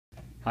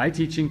Hi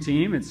teaching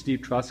team, it's Steve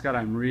Truscott.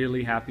 I'm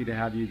really happy to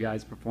have you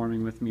guys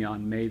performing with me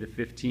on May the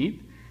 15th.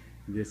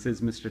 This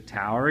is Mr.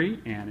 Towery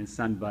and his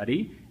son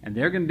Buddy, and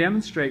they're going to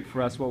demonstrate for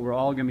us what we're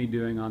all going to be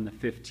doing on the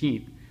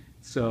 15th.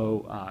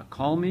 So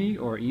call me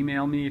or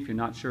email me if you're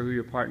not sure who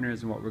your partner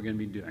is and what we're going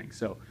to be doing.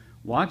 So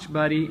watch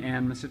Buddy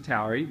and Mr.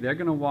 Towery. They're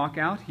going to walk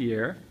out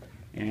here,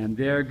 and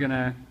we're going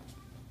to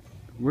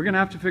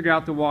have to figure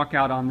out the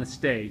walkout on the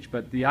stage,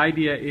 but the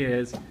idea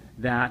is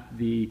that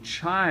the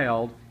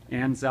child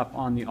ends up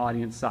on the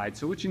audience side.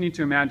 So what you need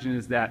to imagine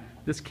is that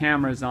this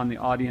camera is on the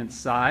audience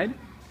side,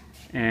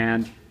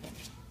 and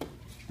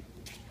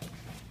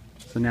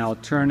so now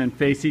turn and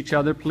face each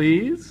other,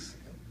 please.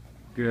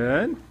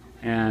 Good.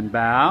 And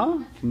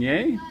bow.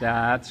 Yay.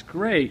 That's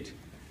great.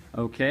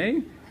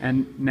 Okay.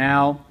 And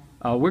now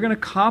we're going to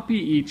copy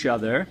each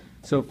other.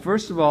 So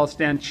first of all,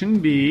 stand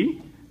Chun-Bi.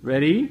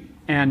 Ready?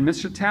 And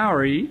Mr.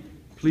 Towery,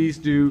 please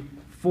do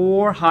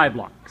 4 high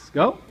blocks.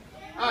 Go.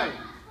 Aye.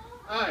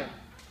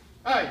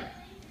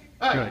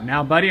 Good.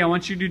 Now, Buddy, I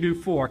want you to do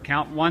 4.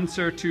 Count 1,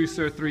 sir, 2,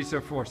 sir, 3,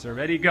 sir, 4, sir.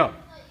 Ready? Go.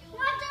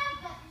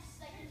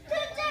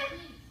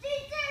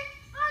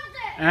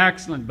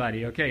 Excellent,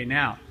 Buddy. Okay,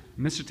 now,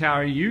 Mr.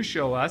 Towery, you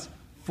show us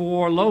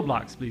 4 low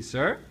blocks, please,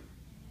 sir.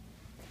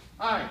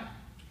 Aye.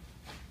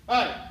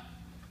 All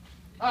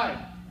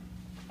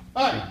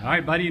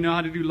right, Buddy, you know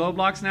how to do low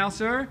blocks now,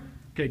 sir?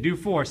 Okay, do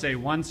 4. Say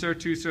 1, sir,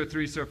 2, sir,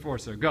 3, sir, 4,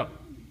 sir. Go.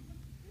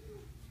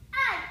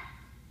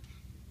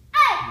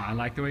 I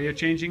like the way you're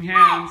changing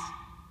hands.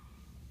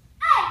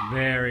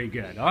 Very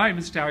good. All right,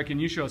 Mr. Towery, can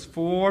you show us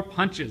 4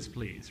 punches,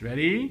 please?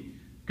 Ready?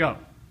 Go.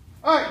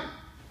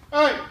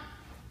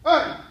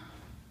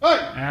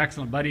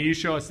 Excellent, Buddy. You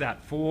show us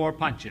that. 4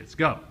 punches.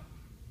 Go.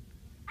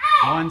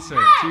 1,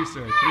 sir, 2,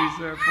 sir, 3,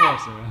 sir, 4,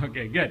 sir.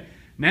 Okay, good.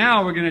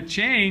 Now we're going to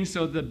change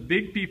so the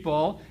big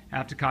people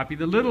have to copy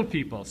the little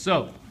people.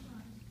 So,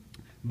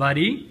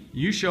 Buddy,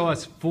 you show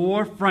us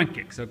 4 front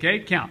kicks, okay?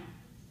 Count.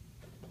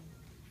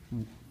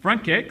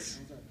 Front kicks.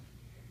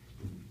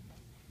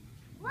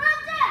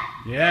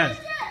 Yes.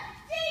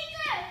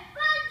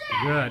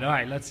 Good. All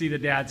right, let's see the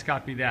dads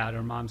copy that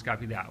or moms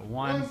copy that.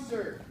 1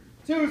 sir,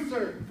 2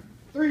 sir,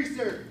 3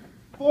 sir,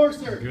 4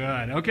 sir.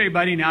 Good. Okay,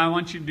 Buddy, now I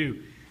want you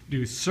to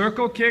do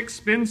circle kick,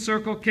 spin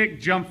circle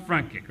kick, jump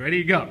front kick.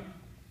 Ready? Go.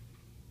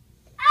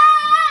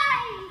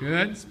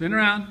 Good. Spin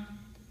around.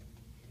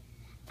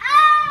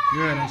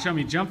 Good. And show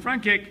me jump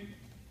front kick.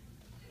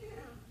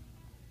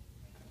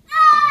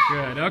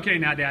 Good. Okay,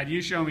 now, Dad,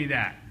 you show me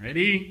that.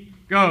 Ready?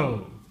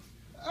 Go.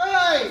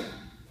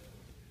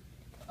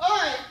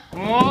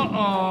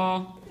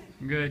 Uh-oh.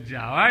 Good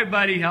job. All right,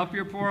 Buddy, help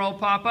your poor old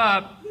pop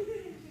up.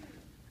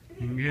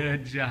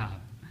 Good job.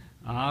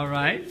 All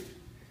right.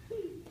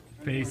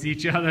 Face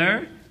each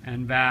other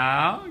and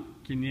bow.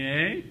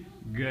 Kinye.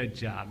 Good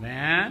job.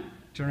 And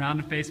turn around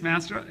and face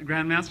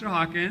Grandmaster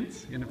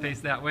Hawkins. You're going to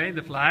face that way,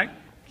 the flag.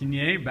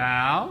 Kinye,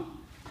 bow.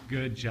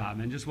 Good job.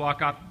 And just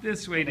walk off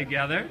this way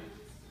together.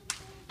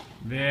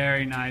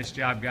 Very nice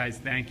job, guys.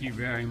 Thank you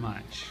very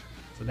much.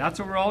 So that's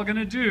what we're all going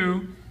to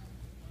do.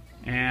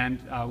 And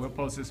we'll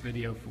post this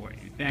video for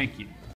you. Thank you.